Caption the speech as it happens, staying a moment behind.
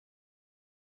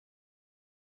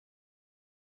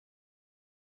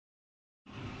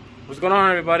What's going on,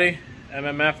 everybody?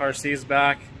 MMFRC is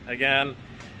back again.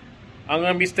 I'm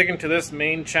going to be sticking to this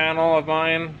main channel of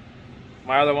mine.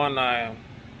 My other one, I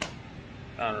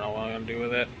don't know what I'm going to do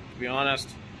with it, to be honest.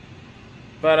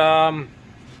 But,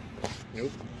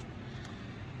 nope.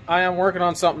 I am working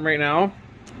on something right now.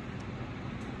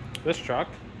 This truck.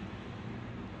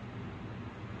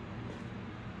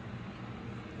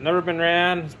 Never been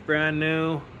ran, it's brand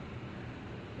new.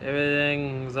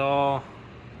 Everything's all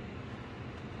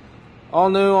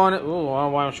new on it. Ooh, I don't know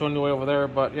why I'm showing you way over there,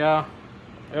 but yeah,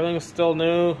 everything's still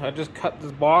new. I just cut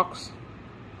this box.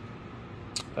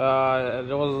 It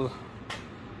was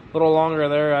a little longer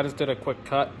there. I just did a quick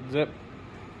cut, zip.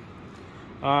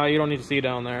 You don't need to see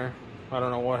down there. I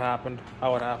don't know what happened,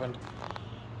 how it happened.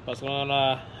 But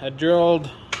I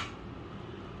drilled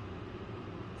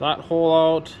that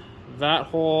hole out, that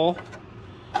hole,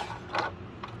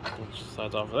 which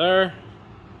slides off there,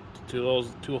 to those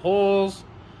two holes.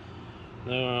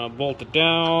 Then I'm gonna bolt it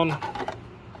down,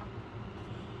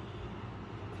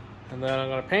 and then I'm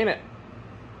gonna paint it.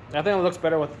 I think it looks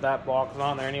better with that box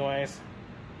on there anyways.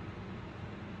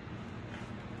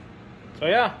 So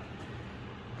yeah,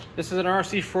 this is an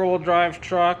RC four-wheel drive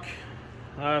truck.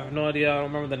 I have no idea, I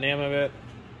don't remember the name of it,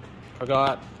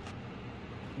 forgot.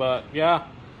 But yeah,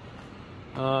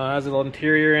 has a little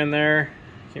interior in there,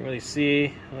 can't really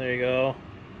see, there you go.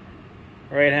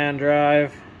 Right hand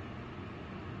drive.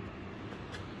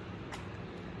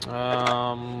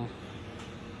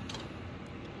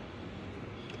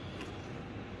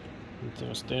 It's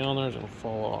gonna stay on there, it's gonna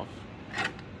fall off.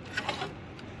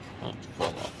 Oh, fall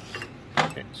off.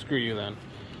 Okay, screw you then.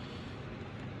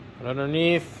 But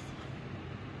underneath,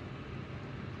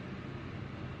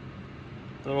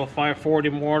 a little 540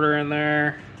 mortar in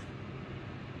there.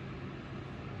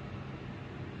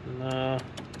 And a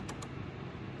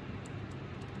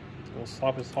little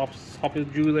sloppy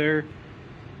Jew there.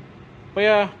 But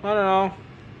yeah, I don't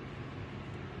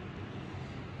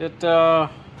know.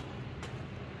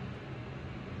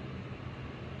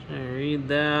 Read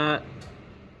that.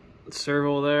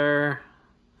 Servo there.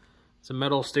 It's a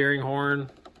metal steering horn.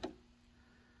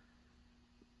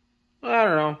 I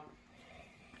don't know.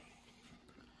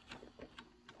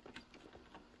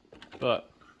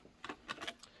 But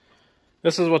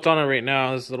this is what's on it right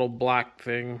now, this little black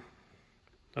thing.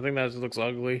 I think that just looks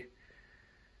ugly.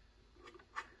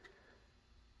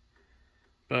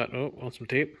 But, oh, want some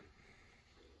tape.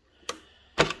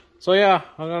 So yeah,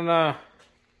 I'm gonna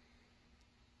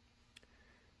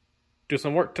do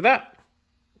some work to that.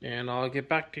 And I'll get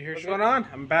back to here. What's going on?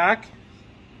 I'm back.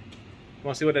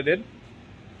 Want to see what I did?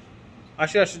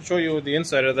 Actually, I should show you the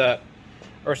inside of that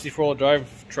RC four-wheel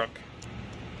drive truck.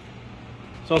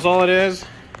 So that's all it is.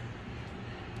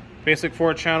 Basic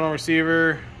 4-channel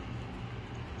receiver.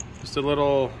 Just a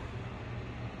little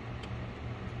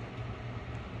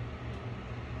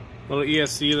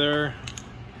ESC there.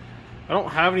 I don't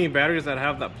have any batteries that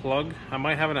have that plug. I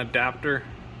might have an adapter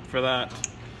for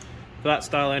that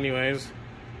style anyways.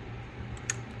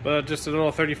 But just a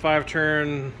little 35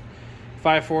 turn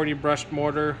 540 brushed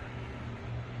motor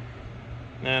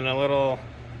and a little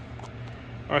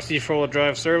RC four-wheel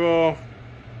drive servo.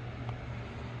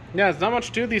 Yeah, it's not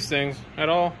much to these things at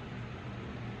all.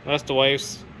 That's the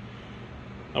wife's.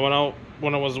 I went out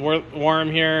when it was warm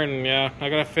here, and yeah, I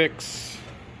gotta fix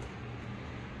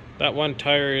that one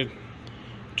tire. It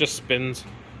just spins.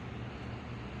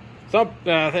 So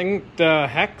I think the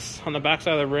hex on the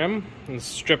backside of the rim is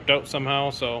stripped out somehow.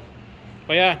 So,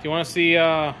 but yeah, do you want to see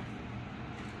the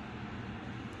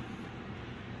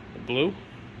blue?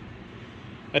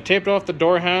 I taped off the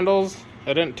door handles.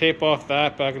 I didn't tape off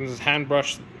that, but I can just hand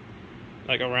brush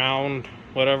like around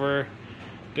whatever.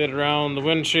 Did around the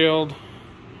windshield.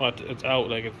 But it's out,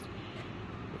 like it's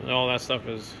all that stuff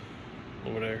is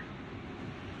over there.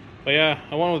 But yeah,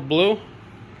 I went with blue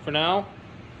for now.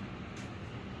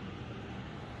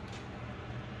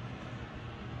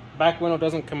 Back window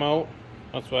doesn't come out,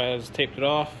 that's why I just taped it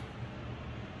off.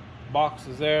 Box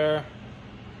is there.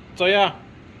 So yeah,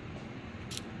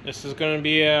 this is gonna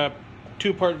be a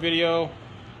 2-part video.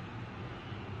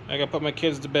 I gotta put my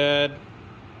kids to bed.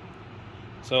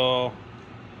 So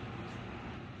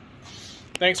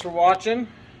thanks for watching.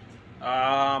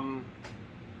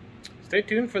 Stay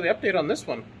tuned for the update on this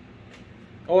one.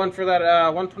 Oh, and for that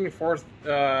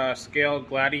 1/24th scale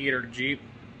Gladiator Jeep,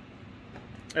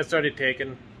 it's already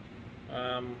taken.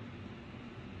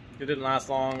 It didn't last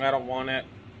long. I don't want it.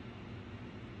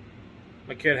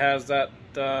 My kid has that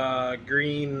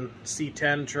green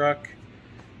C10 truck,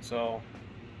 so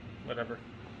whatever.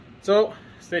 So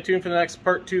stay tuned for the next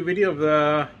part 2 video of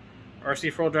the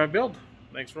RC4WD build.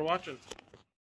 Thanks for watching.